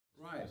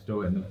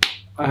throw it in the...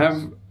 I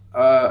have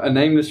a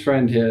nameless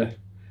friend here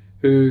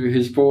who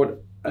has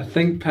bought a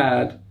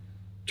Thinkpad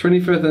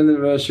 25th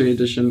anniversary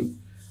edition.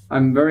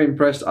 I'm very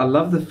impressed. I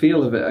love the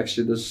feel of it,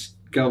 actually, this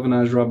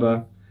galvanized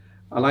rubber.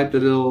 I like the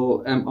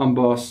little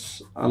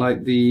emboss. I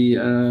like the,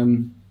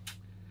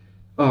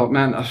 oh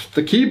man,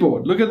 the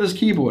keyboard. Look at this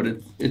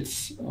keyboard.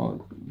 It's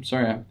oh, I'm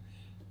sorry,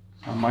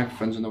 my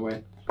microphone's in the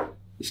way.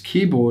 This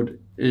keyboard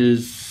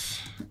is,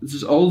 this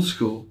is old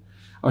school.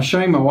 I was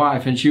showing my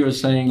wife and she was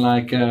saying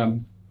like, I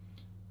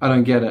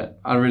don't get it.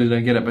 I really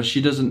don't get it. But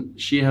she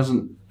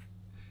hasn't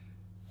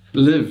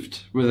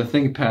lived with a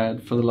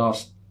ThinkPad for the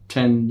last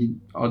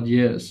 10 odd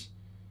years.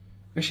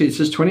 Actually, it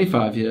says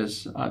 25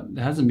 years. It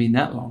hasn't been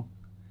that long.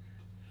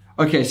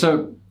 Okay,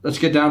 so let's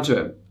get down to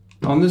it.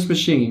 On this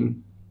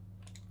machine,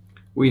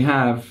 we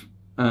have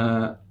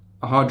a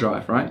hard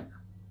drive, right?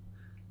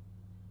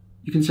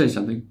 You can say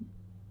something.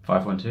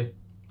 512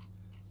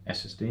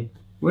 SSD.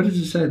 Where does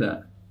it say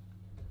that?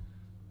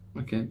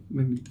 Okay,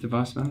 maybe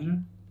device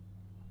manager?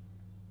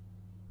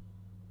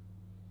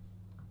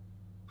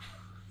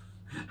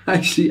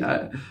 Actually,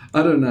 I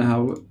don't know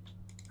how.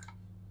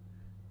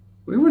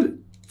 We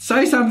would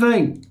say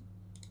something.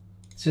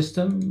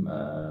 System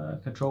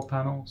control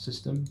panel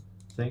system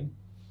thing.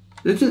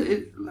 Is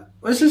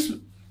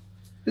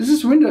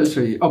this Windows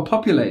for you? Oh,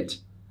 populate.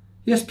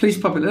 Yes, please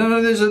populate.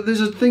 No,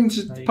 there's a thing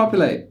to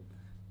populate.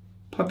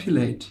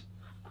 Populate.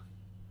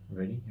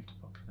 Really? You have to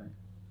populate.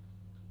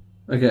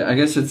 Okay, I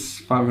guess it's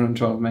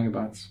 512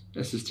 megabytes.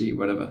 SSD,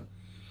 whatever.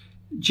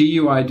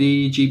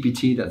 GUID,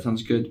 GPT, that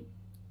sounds good.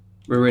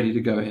 We're ready to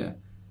go here.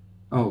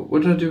 Oh,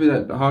 what did I do with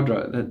that hard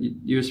drive, that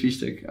USB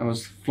stick? I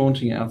was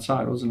flaunting it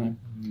outside, wasn't I?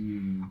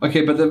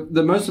 Okay, but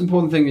the most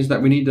important thing is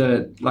that we need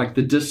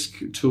the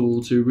disk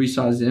tool to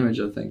resize the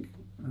image, I think.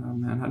 Oh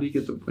man, how do you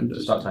get the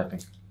Windows? Start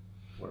typing.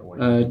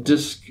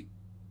 Disk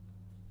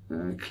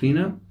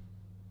cleaner,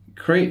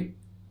 create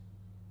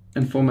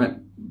and format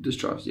disk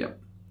drives. Yeah,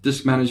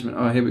 disk management.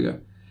 Oh, here we go.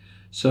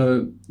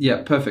 So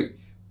yeah, perfect.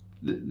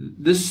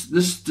 This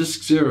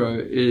disk 0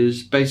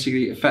 is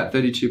basically a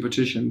FAT32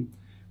 partition,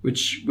 where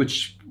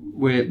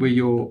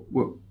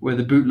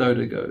the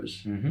bootloader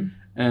goes,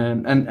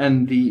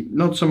 and the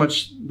not so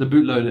much the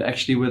bootloader,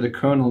 actually where the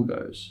kernel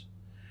goes.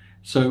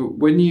 So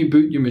when you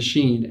boot your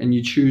machine and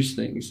you choose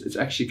things, it's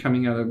actually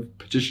coming out of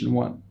partition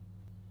 1.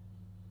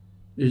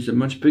 It's a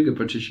much bigger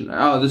partition.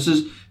 Oh, this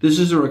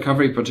is a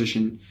recovery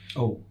partition.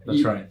 Oh,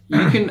 that's right.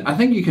 I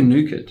think you can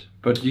nuke it,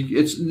 but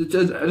it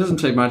doesn't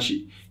take much.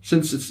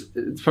 Since it's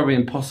probably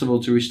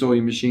impossible to restore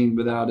your machine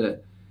without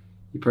it,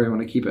 you probably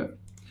want to keep it.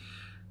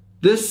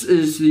 This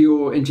is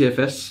your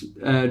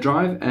NTFS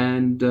drive,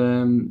 and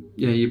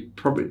yeah, you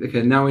probably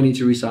okay. Now we need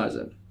to resize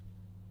it.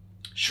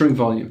 Shrink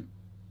volume.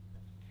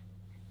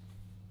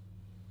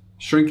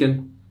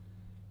 Shrinking.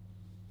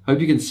 Hope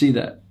you can see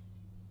that.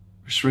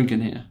 We're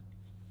shrinking here.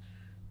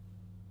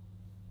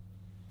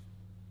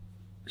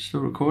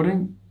 Still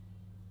recording?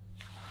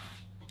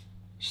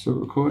 Still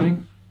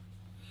recording?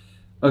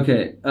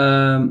 Okay.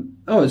 Oh,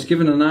 it's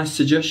given a nice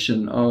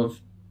suggestion of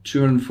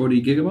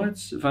 240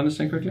 gigabytes, if I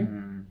understand correctly.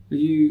 Are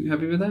you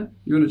happy with that?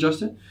 You want to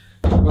adjust it?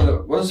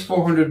 Well, what's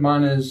 400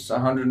 minus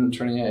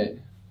 128?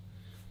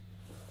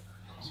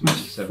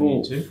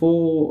 72.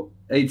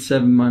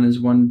 487 minus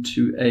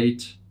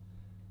 128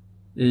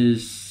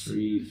 is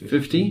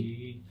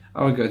 350.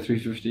 I would go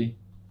 350.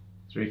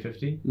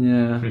 350?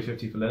 Yeah.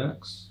 350 for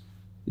Linux?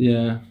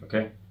 Yeah.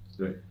 Okay, let's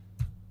do it.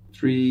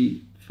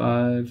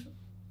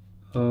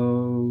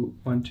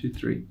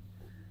 350-123.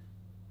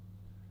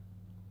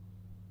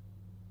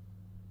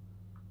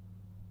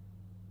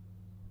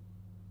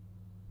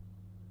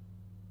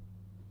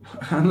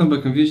 I'm a little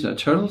bit confused now.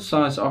 Total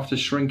size after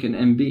shrink in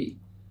MB.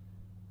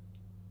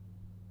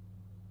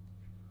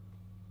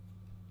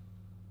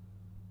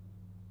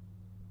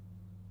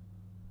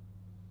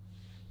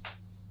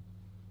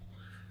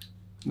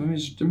 Let me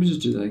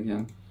just do that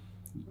again.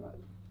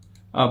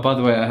 Oh, by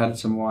the way, I had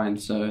some wine,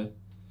 so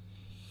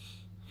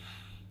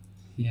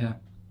yeah,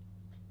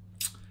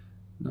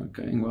 not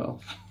going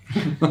well.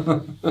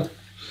 Well,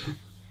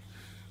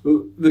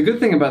 the good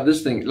thing about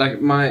this thing, like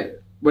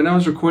when I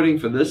was recording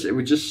for this, it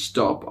would just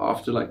stop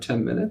after like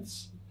 10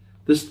 minutes.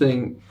 This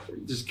thing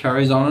just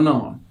carries on and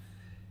on.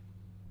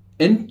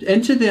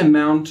 Enter the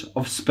amount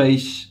of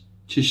space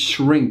to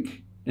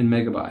shrink in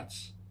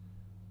megabytes.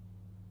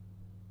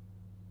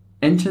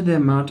 Enter the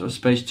amount of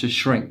space to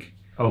shrink.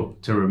 Oh,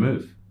 to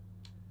remove.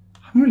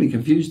 I'm really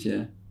confused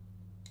here.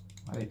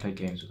 Why do they play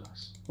games with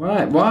us?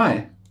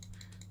 Why?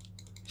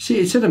 See,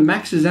 it said it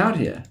maxes out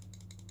here.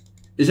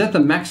 Is that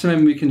the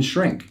maximum we can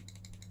shrink?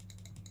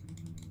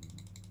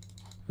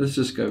 Let's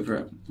just go for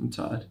it. I'm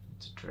tired.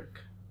 It's a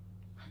trick.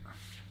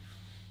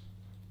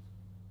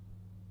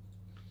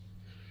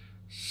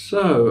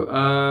 So,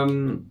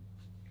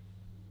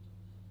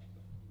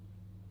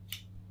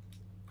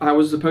 how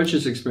was the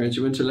purchase experience?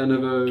 You went to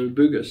Lenovo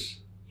Bugus.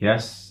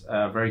 Yes,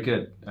 very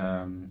good.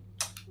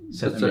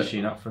 Set the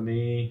machine up for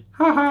me.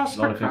 A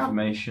lot of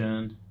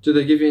information. Do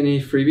they give you any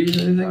freebies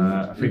or anything?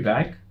 A free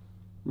bag.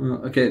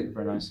 Well, okay.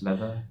 Very nice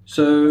leather.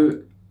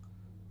 So,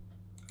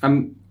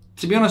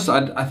 To be honest,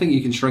 I think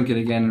you can shrink it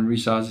again and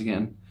resize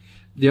again.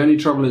 The only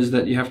trouble is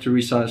that you have to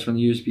resize from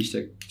the USB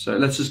stick. So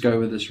let's just go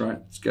with this, right?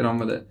 Let's get on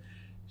with it.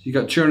 So you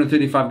got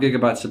 235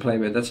 gigabytes to play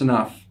with. That's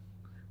enough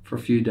for a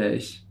few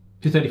days.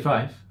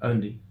 235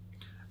 only.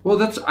 Well,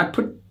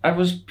 I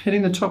was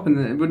hitting the top and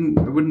it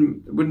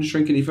wouldn't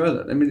shrink any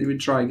further. Let me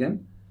try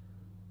again.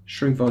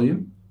 Shrink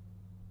volume.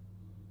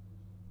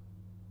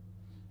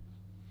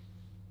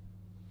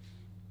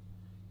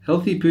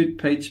 Healthy boot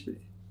page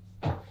speed.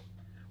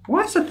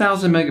 Why is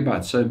 1,000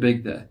 megabytes so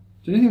big there?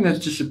 Do you think that's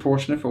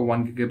disproportionate for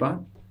 1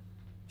 gigabyte?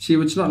 See,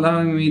 it's not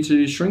allowing me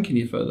to shrink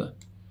any further.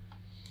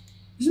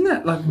 Isn't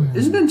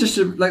that just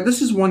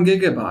this is 1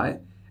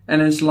 gigabyte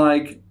and it's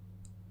like,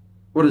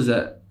 what is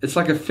that? It's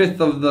like a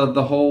fifth of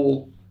the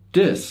whole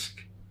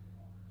disk.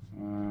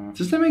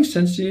 Does that make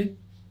sense to you?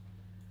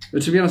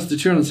 But to be honest, the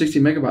 260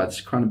 megabytes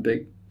is kind of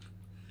big.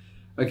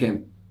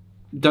 Okay,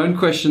 don't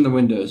question the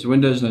Windows.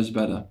 Windows knows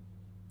better.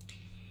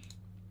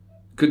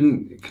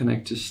 Couldn't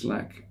connect to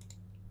Slack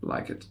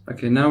like it.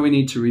 Okay, now we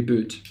need to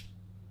reboot.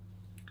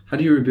 How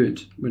do you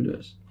reboot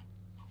Windows?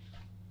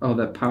 Oh,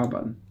 that power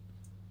button.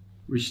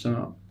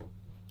 Restart.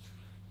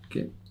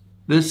 Okay.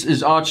 This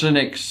is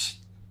Archlinux.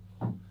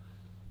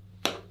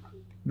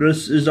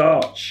 This is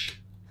Arch.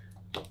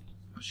 Oh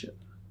shit.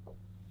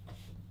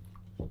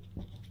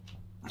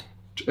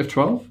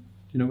 F12? Do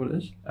you know what it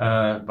is?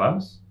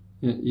 BIOS?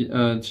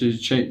 Yeah, to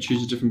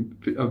choose a different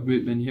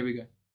boot menu. Here we go.